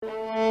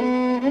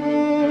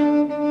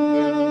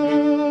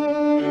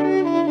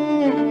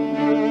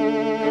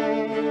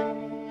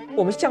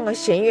我们香港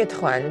弦乐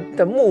团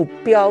的目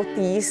标，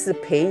第一是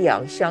培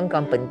养香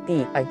港本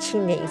地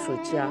青年艺术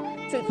家。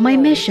My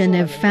mission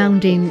of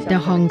founding the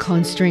Hong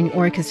Kong String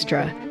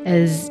Orchestra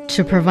is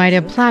to provide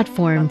a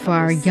platform for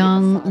our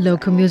young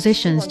local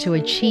musicians to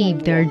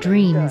achieve their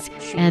dreams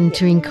and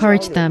to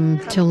encourage them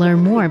to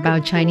learn more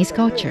about Chinese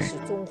culture.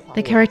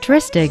 The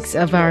characteristics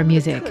of our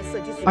music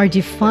are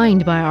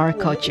defined by our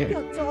culture,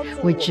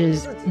 which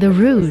is the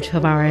root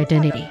of our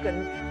identity.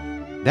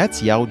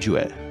 That's Yao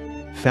Jue,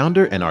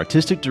 founder and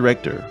artistic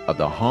director of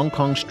the Hong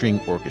Kong String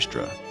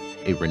Orchestra,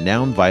 a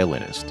renowned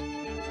violinist.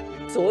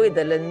 所有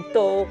的人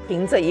都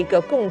凭着一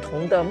个共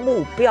同的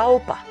目标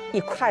吧，一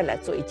块来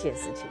做一件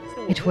事情。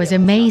It was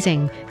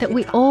amazing that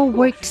we all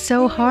worked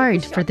so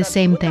hard for the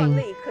same thing,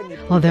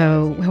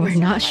 although we were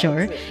not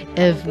sure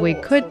if we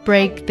could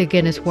break the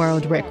Guinness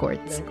World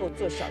Records.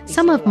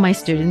 Some of my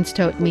students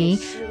told me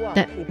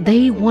that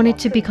they wanted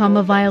to become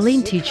a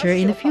violin teacher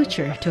in the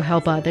future to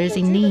help others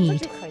in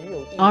need.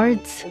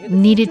 Arts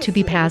needed to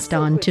be passed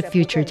on to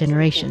future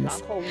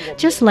generations,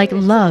 just like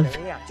love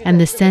and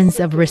the sense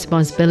of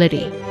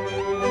responsibility.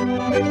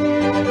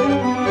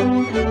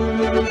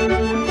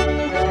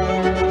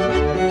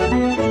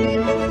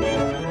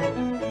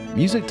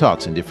 Music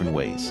talks in different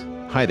ways.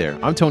 Hi there,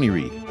 I'm Tony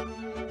Reed.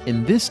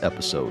 In this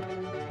episode,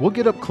 we'll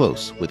get up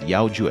close with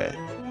Yao Jue.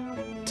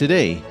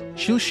 Today,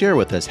 she'll share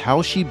with us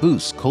how she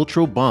boosts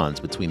cultural bonds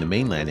between the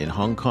mainland and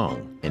Hong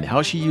Kong and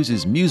how she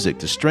uses music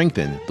to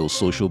strengthen those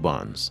social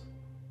bonds.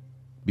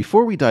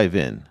 Before we dive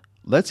in,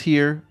 let's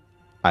hear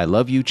I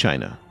Love You,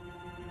 China.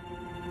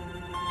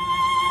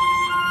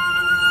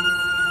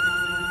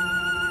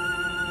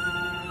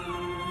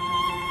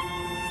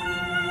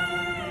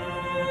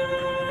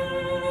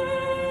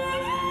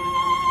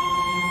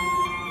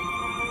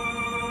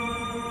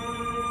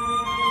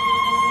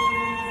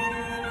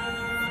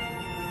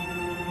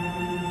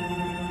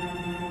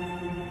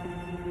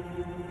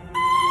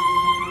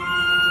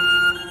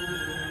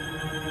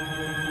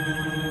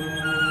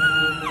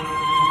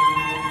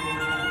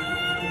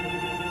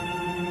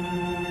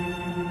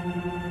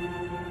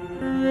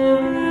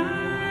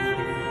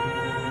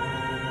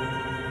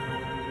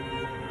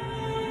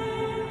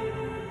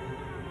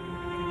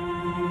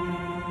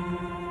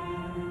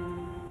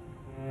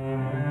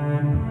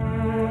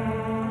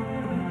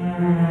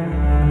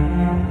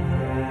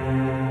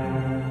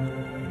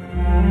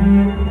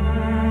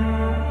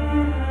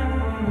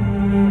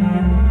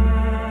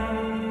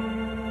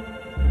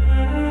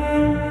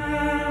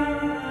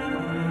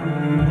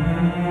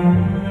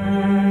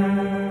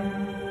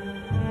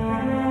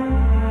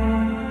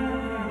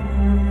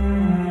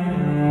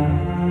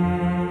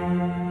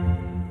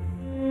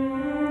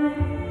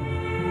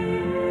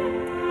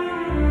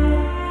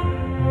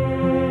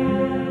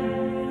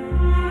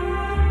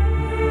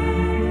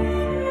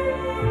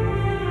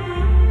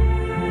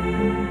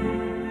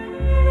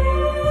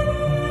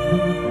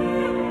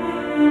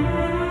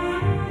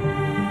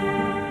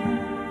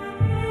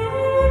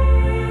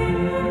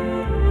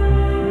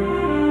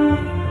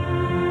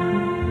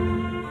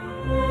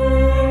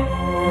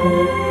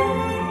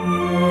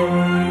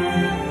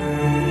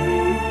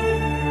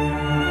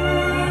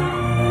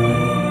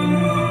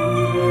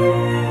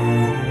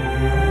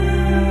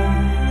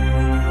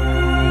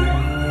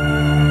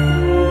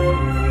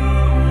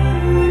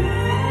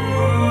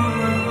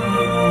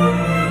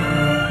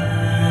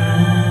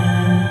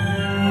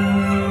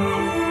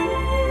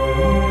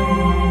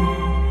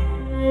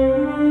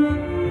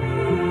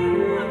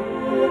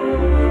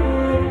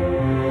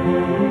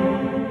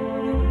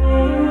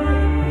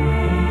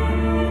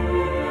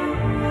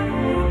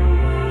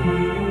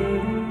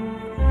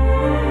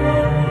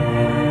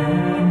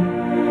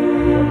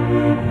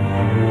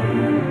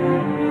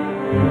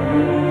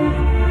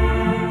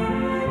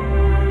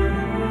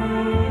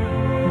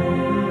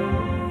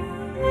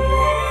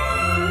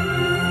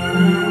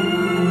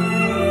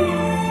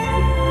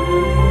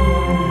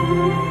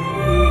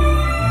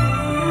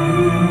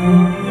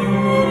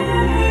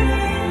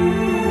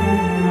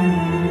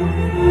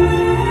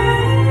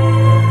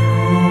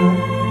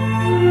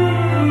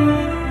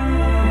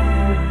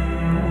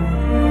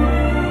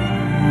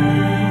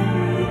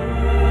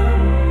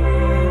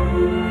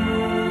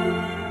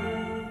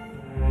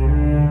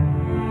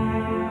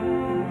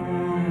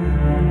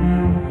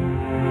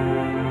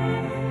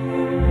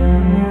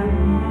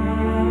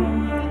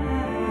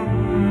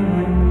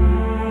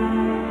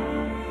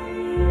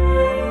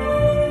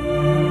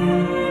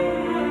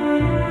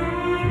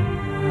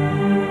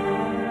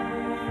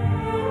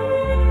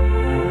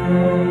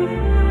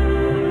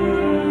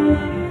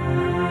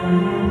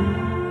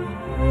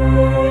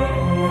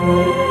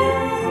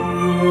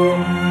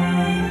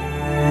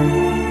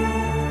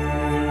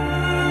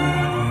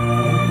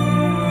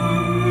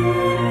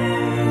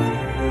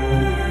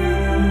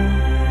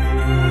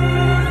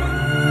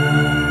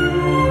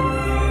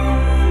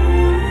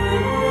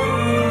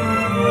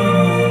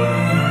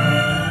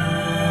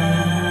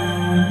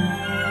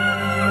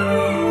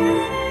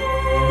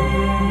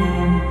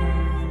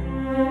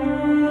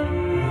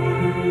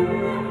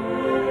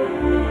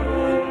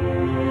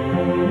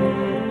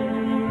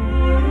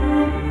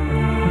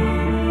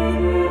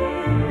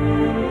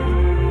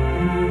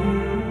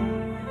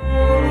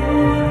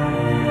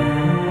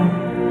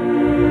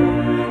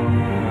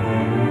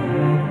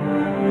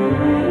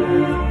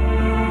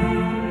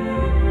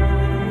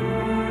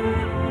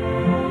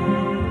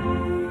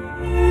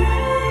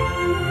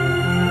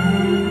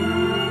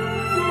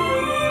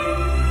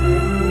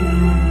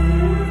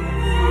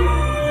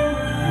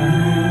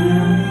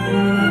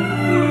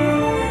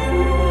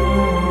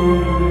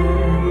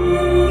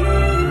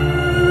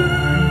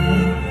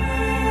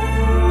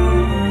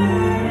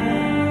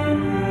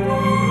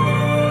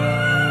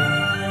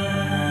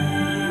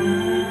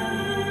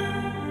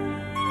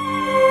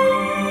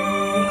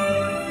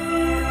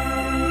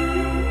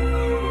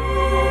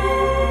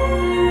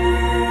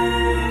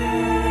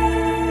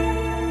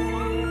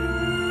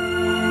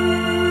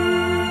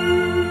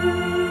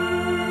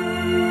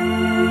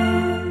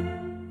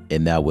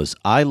 that was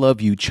I Love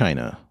You,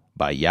 China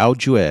by Yao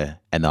Jue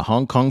and the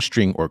Hong Kong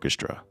String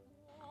Orchestra.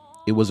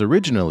 It was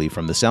originally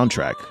from the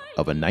soundtrack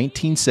of a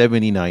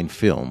 1979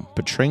 film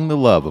portraying the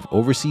love of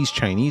overseas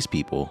Chinese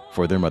people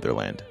for their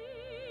motherland.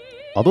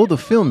 Although the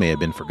film may have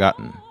been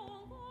forgotten,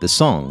 the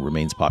song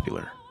remains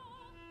popular.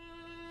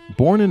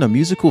 Born in a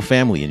musical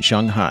family in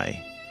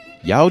Shanghai,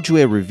 Yao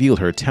Jue revealed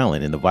her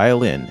talent in the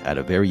violin at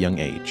a very young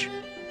age.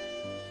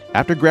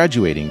 After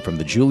graduating from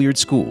the Juilliard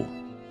School,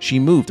 she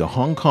moved to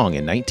Hong Kong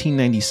in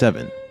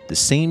 1997, the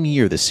same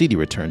year the city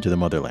returned to the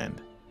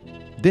motherland.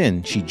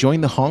 Then she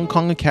joined the Hong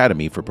Kong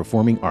Academy for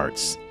Performing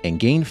Arts and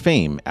gained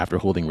fame after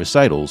holding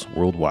recitals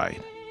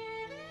worldwide.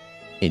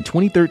 In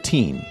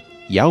 2013,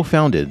 Yao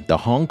founded the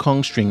Hong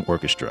Kong String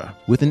Orchestra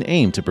with an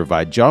aim to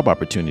provide job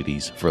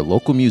opportunities for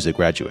local music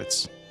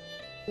graduates.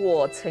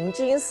 我曾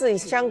经是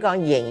香港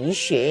演艺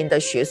学院的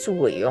学术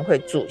委员会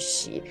主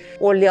席，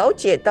我了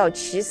解到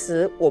其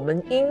实我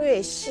们音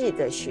乐系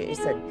的学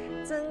生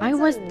I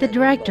was the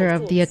director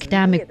of the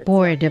academic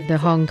board of the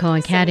Hong Kong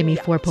Academy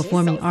for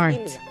Performing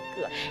Arts,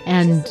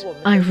 and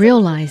I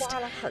realized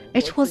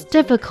it was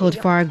difficult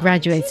for our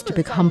graduates to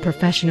become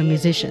professional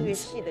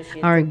musicians.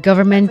 Our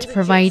government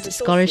provides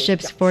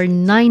scholarships for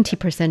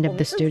 90% of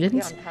the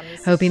students,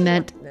 hoping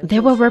that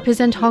they will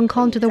represent Hong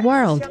Kong to the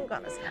world.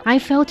 I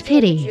felt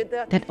pity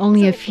that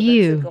only a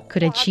few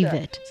could achieve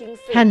it.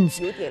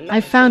 Hence, I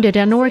founded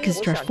an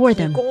orchestra for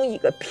them.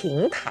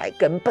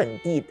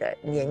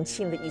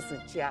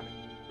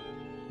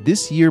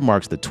 This year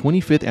marks the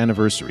 25th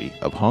anniversary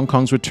of Hong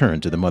Kong's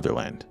return to the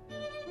motherland.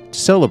 To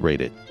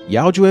celebrate it,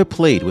 Yao Jue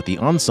played with the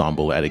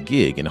ensemble at a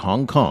gig in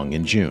Hong Kong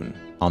in June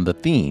on the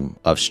theme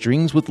of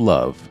Strings with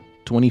Love,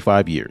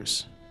 25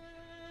 years.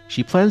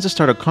 She plans to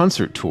start a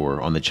concert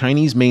tour on the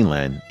Chinese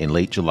mainland in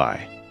late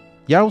July.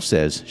 Yao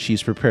says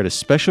she's prepared a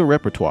special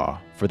repertoire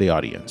for the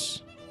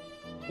audience.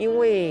 因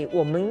为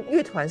我们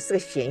乐团是个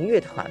弦乐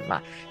团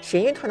嘛，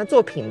弦乐团的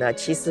作品呢，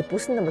其实不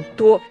是那么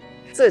多。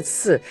这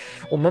次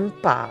我们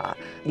把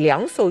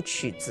2首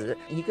曲子，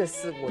一个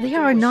是我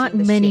There are not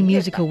many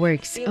musical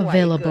works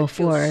available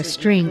for a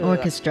string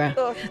orchestra.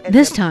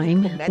 This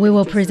time, we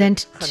will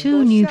present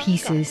 2 new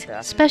pieces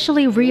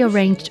specially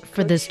rearranged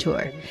for this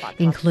tour,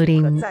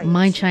 including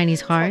My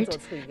Chinese Heart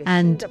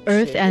and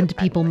Earth and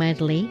People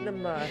Medley.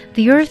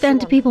 The Earth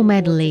and People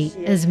Medley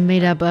is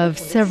made up of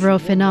several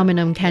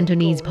phenomenal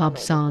Cantonese pop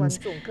songs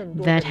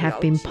that have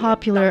been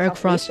popular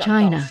across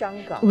China.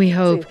 We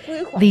hope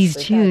these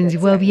tunes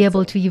will be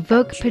able to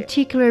evoke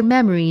particular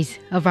memories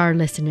of our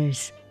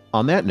listeners.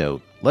 On that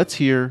note, let's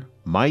hear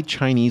My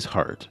Chinese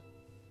Heart.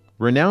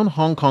 Renowned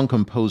Hong Kong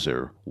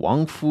composer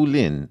Wang Fu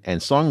Lin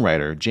and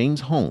songwriter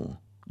James Hong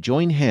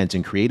joined hands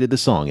and created the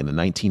song in the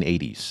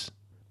 1980s.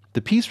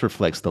 The piece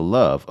reflects the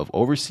love of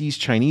overseas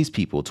Chinese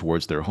people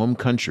towards their home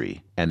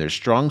country and their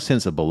strong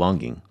sense of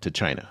belonging to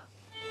China.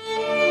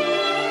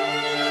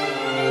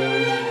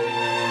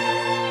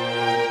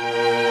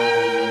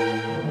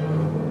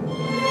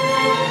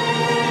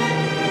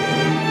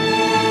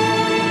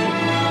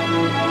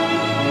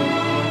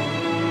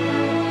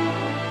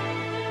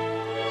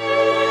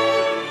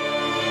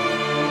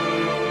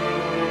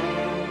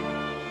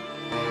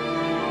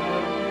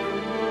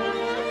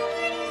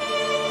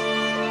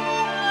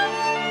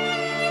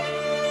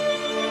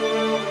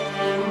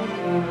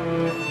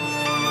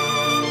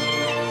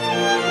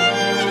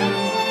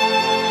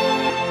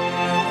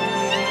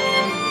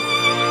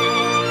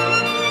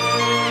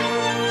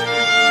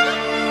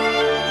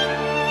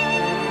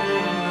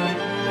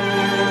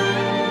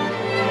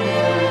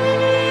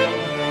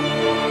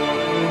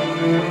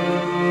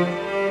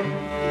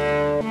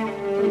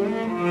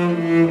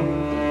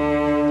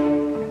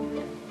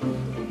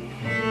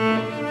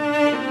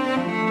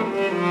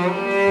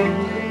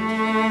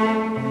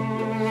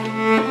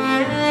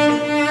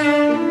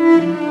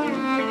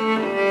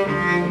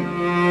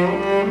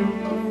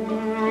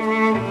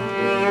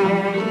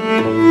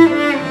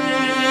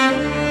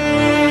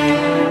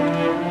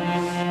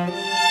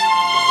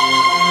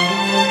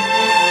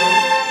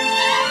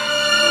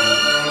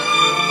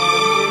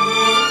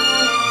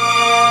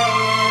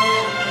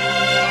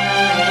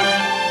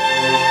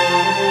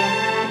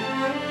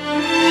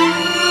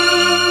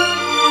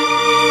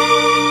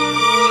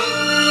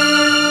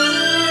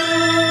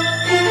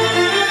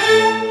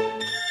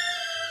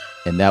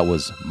 And that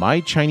was My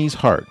Chinese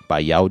Heart by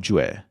Yao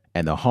Jue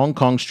and the Hong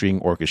Kong String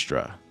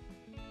Orchestra.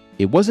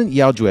 It wasn't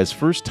Yao Jue's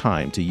first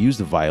time to use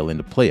the violin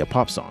to play a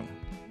pop song.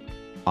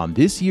 On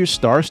this year's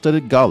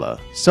star-studded gala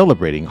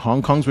celebrating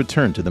Hong Kong's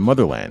return to the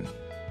motherland,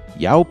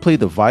 Yao played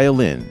the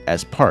violin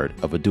as part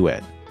of a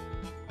duet.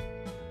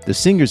 The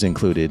singers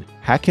included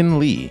Hacken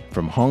Lee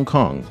from Hong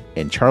Kong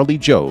and Charlie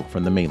Zhou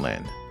from the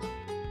mainland.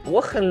 我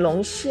很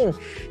荣幸，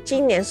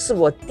今年是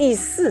我第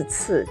4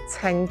次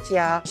参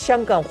加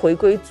香港回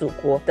归祖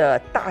国的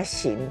大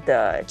型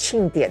的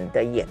庆典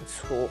的演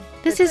出。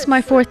This is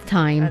my 4th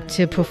time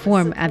to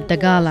perform at the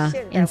gala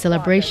in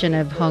celebration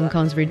of Hong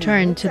Kong's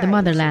return to the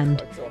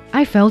motherland.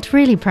 I felt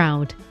really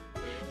proud.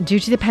 Due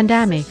to the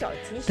pandemic,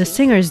 the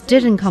singers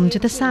didn't come to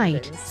the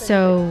site,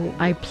 so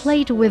I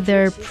played with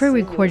their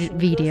pre-recorded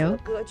video.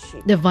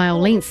 The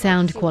violin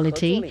sound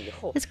quality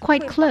is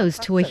quite close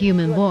to a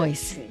human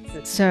voice,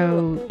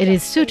 so it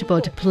is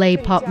suitable to play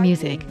pop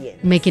music,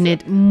 making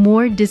it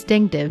more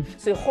distinctive.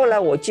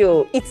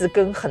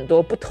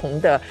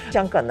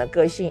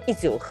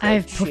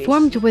 I've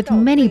performed with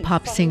many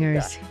pop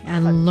singers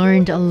and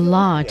learned a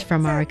lot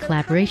from our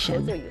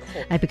collaboration.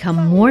 I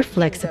become more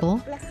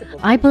flexible.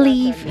 I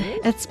believe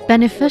it's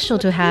beneficial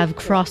to have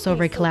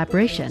crossover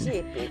collaboration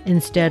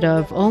instead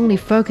of only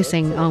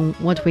focusing on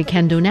what we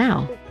can do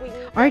now.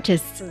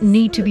 Artists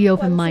need to be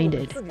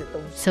open-minded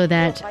so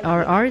that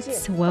our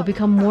arts will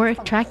become more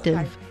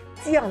attractive.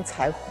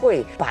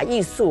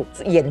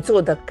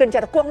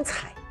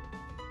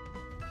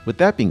 With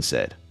that being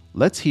said,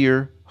 let's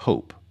hear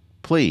Hope,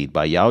 played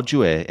by Yao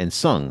Jue and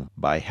sung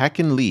by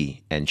Hacken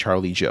Lee and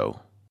Charlie Zhou.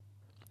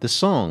 The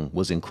song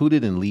was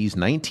included in Lee's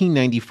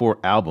 1994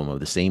 album of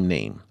the same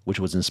name, which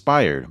was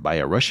inspired by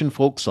a Russian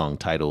folk song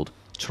titled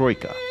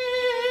Troika.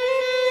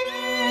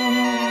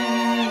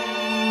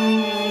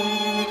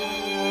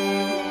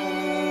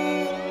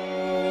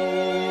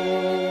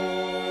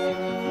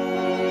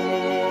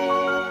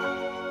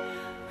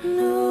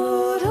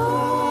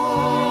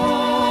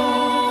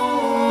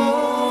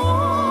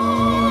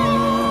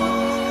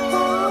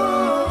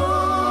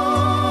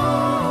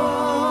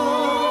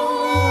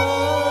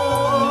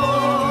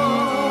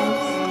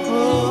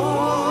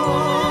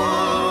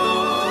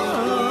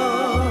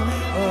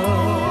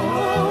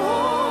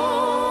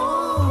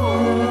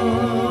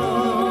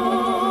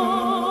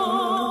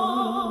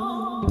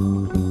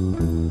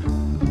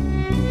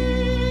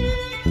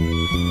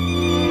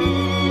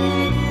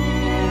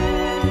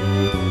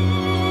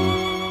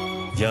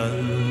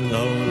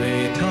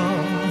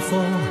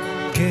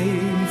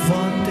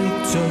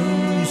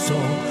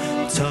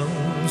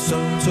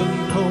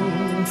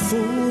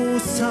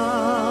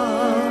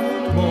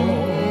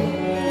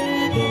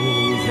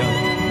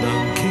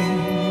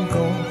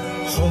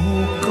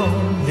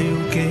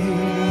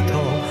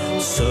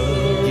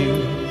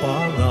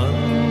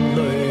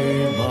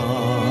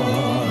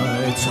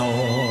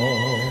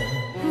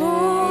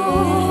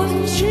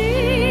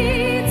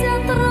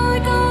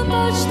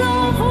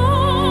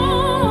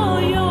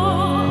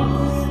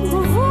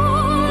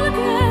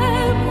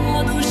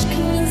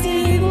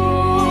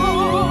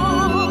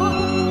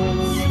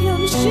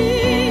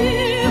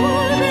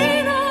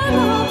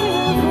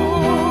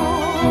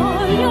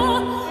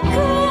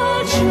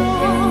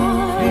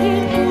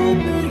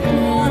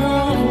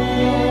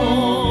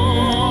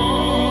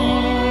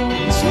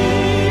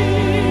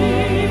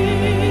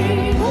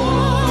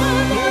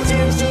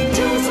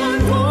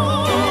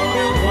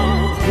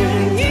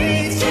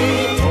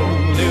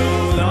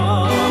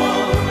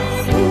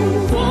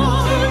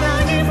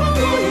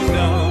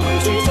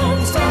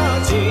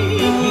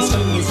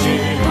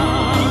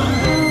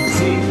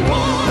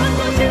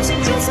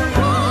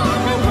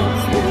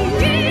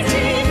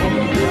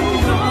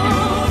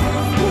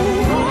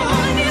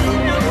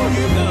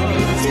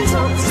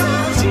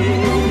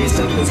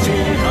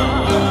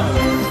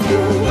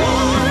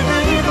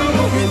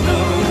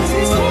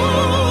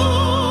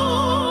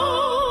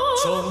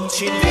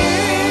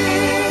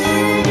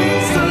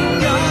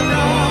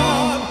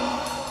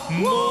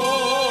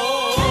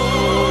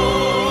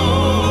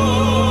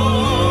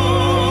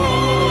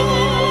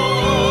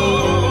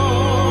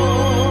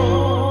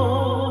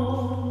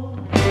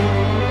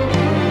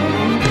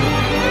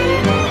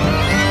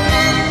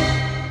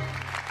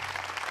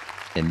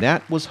 And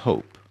that was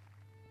Hope.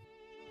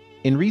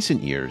 In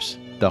recent years,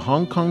 the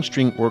Hong Kong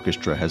String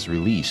Orchestra has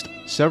released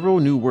several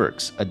new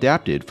works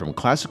adapted from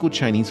classical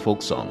Chinese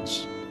folk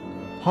songs.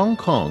 Hong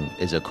Kong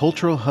is a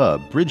cultural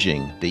hub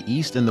bridging the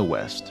East and the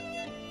West.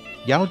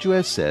 Yao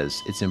Jue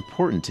says it's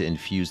important to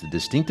infuse the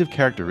distinctive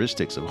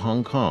characteristics of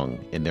Hong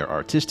Kong in their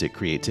artistic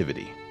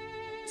creativity.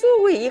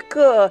 作为一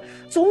个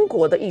中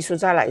国的艺术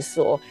家来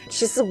说，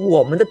其实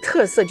我们的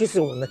特色就是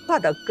我们画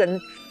的根。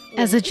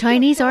 As a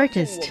Chinese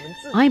artist,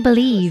 I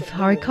believe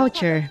our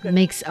culture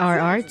makes our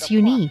arts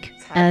unique,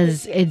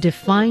 as it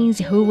defines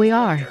who we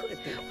are.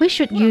 We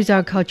should use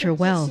our culture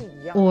well,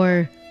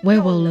 or we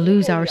will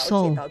lose our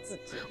soul.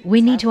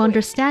 We need to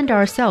understand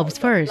ourselves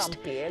first,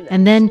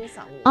 and then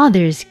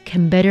others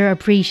can better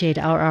appreciate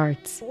our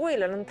arts. 为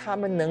了让他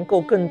们能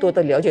够更多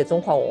的了解中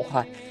华文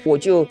化，我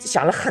就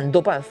想了很多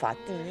办法。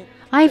第一，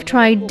 I've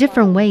tried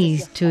different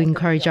ways to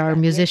encourage our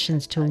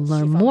musicians to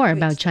learn more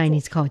about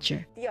Chinese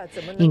culture,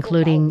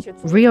 including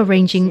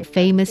rearranging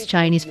famous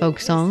Chinese folk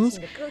songs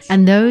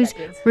and those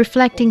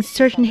reflecting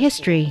certain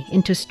history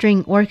into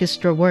string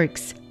orchestra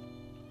works.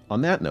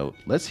 On that note,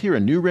 let's hear a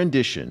new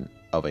rendition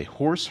of a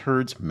horse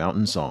herd's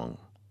mountain song.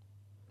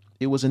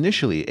 It was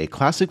initially a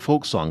classic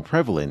folk song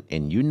prevalent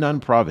in Yunnan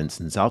province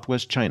in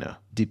southwest China,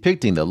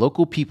 depicting the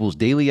local people's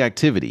daily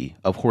activity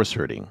of horse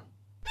herding.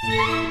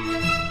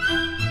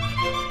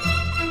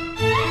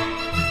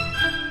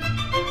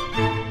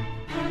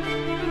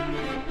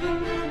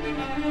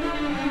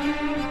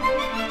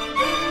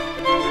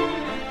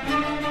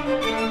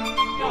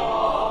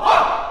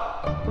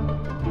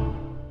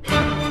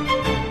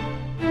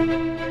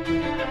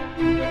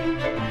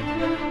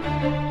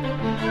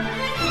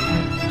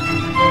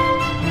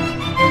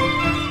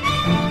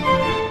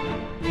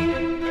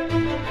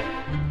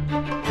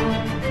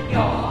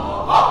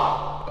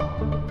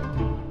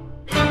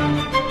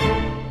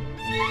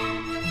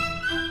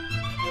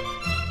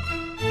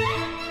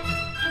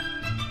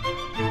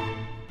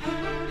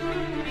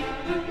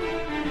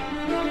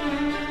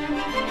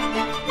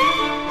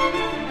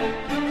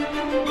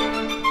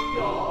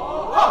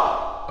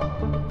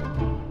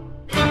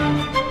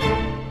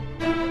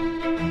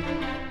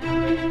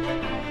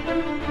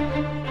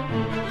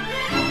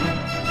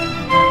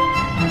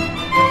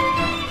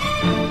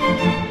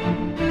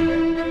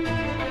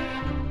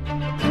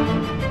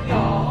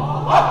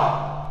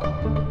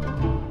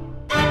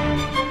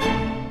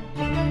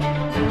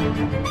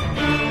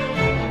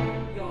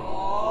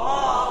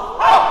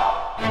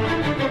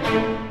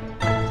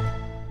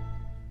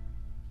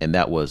 And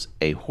that was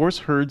A Horse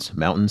Herd's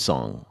Mountain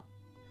Song.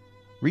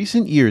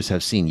 Recent years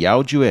have seen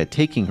Yao Jue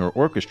taking her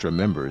orchestra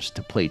members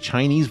to play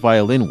Chinese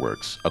violin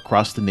works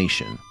across the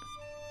nation.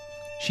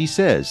 She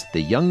says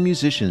the young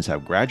musicians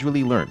have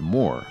gradually learned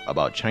more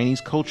about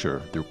Chinese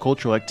culture through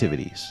cultural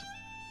activities.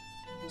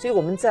 所以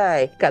我们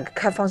在改革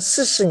开放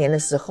40年的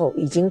时候，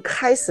已经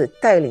开始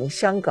带领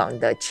香港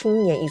的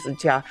青年艺术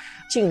家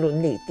进入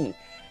内地。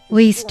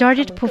 We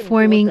started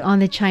performing on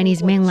the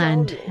Chinese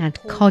mainland at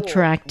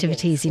cultural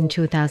activities in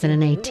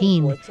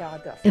 2018.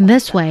 In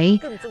this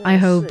way, I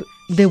hope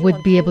they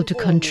would be able to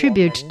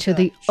contribute to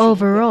the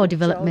overall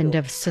development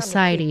of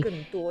society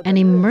and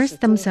immerse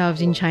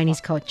themselves in Chinese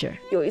culture.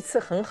 有一次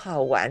很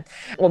好玩，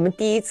我们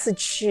第一次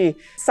去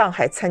上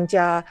海参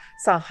加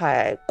上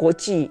海国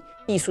际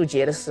艺术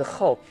节的时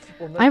候，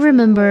 I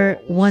remember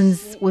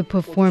once we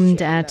performed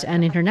at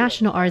an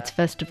international arts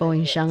festival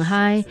in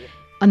Shanghai.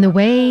 On the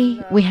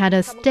way, we had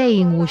a stay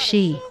in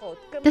Wuxi.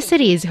 The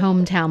city is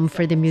hometown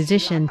for the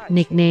musician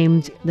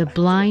nicknamed the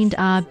Blind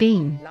Ah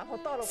Bing.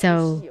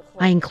 So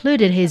I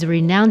included his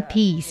renowned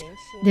piece,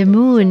 The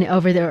Moon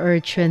Over the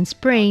Urchin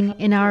Spring,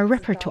 in our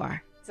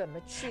repertoire.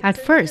 At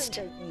first,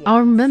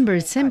 our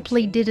members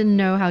simply didn't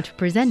know how to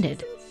present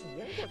it.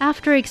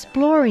 After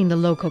exploring the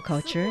local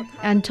culture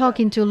and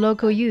talking to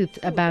local youth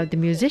about the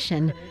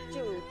musician,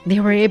 they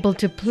were able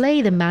to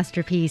play the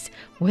masterpiece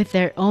with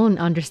their own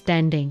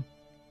understanding.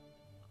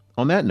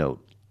 On that note,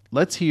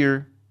 let's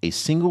hear A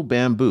Single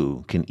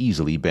Bamboo Can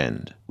Easily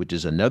Bend, which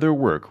is another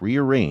work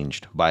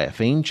rearranged by a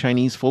famed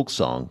Chinese folk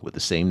song with the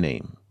same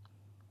name.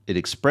 It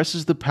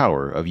expresses the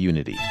power of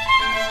unity.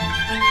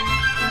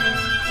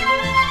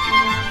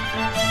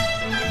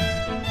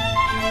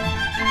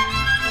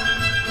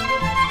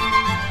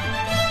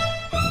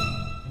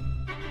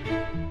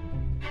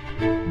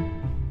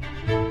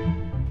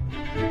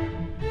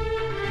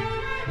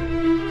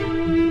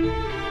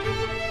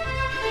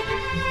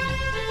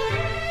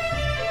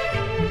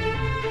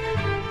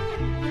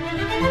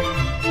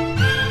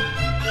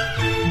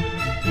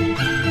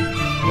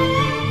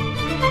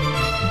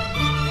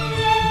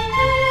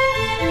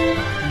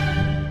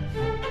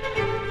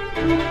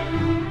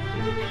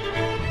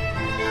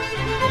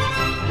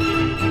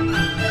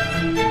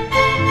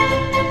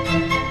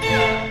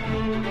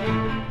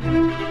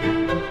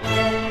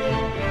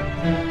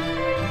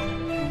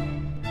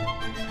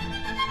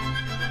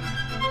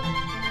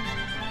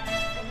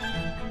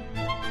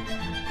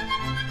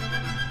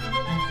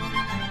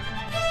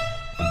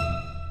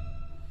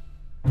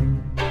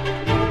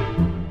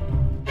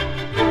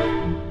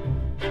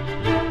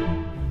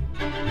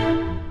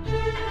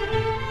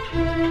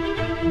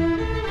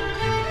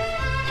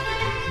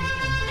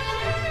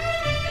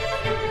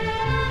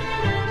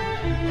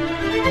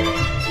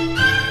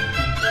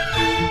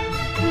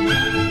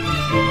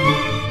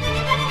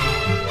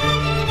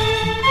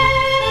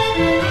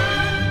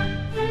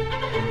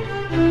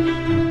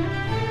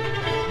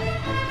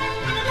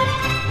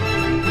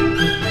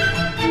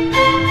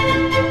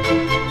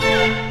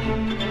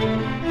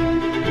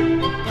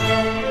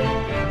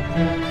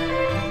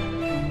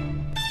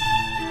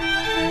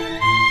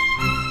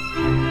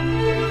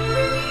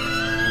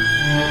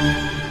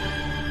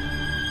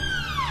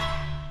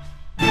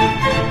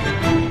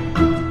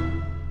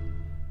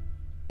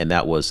 And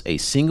that was A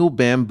Single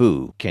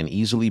Bamboo Can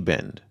Easily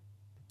Bend.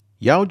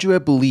 Yao Jue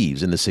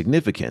believes in the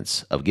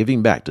significance of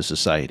giving back to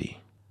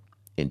society.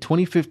 In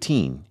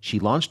 2015, she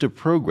launched a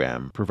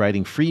program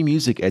providing free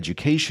music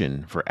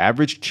education for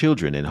average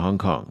children in Hong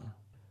Kong.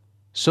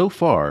 So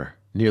far,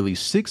 nearly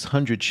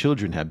 600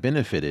 children have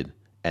benefited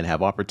and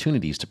have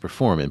opportunities to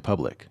perform in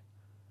public.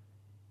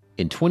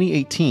 In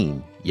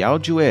 2018, Yao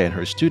Jue and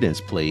her students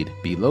played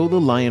Below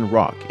the Lion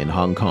Rock in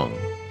Hong Kong,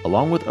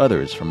 along with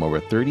others from over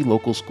 30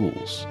 local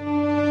schools.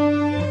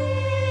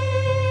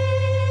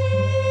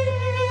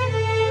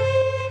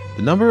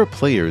 The number of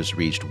players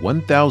reached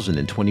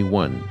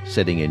 1,021,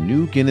 setting a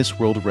new Guinness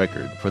World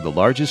Record for the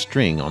largest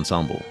string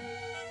ensemble.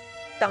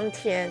 当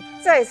天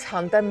在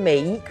场的每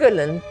一个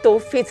人都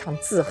非常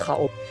自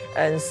豪，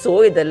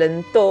所有的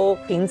人都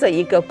凭着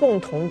一个共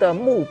同的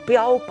目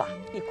标吧，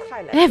一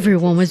块来。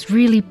Everyone was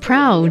really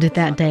proud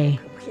that day.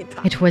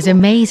 It was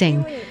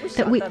amazing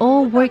that we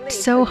all worked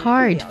so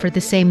hard for the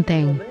same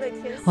thing,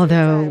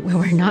 although we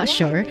were not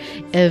sure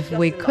if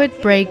we could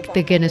break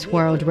the Guinness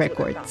World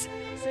Records.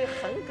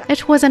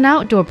 It was an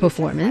outdoor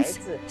performance,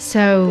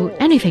 so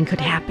anything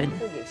could happen.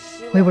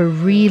 We were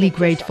really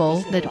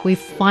grateful that we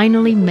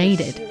finally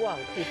made it.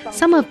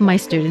 Some of my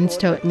students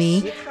told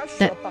me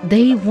that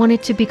they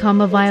wanted to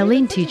become a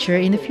violin teacher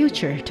in the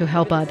future to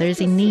help others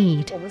in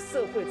need.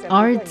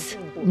 Arts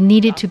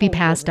needed to be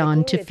passed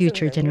on to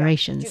future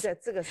generations,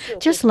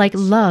 just like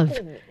love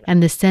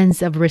and the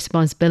sense of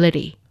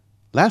responsibility.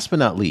 Last but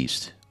not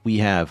least, we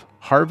have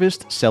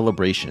Harvest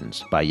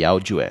Celebrations by Yao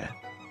Jue.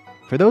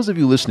 For those of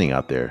you listening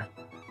out there,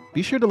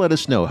 be sure to let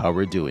us know how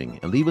we're doing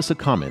and leave us a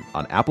comment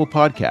on Apple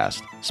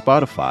Podcast,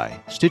 Spotify,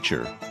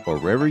 Stitcher, or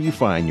wherever you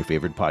find your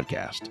favorite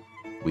podcast.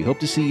 We hope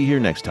to see you here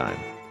next time.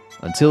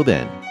 Until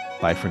then,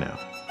 bye for now.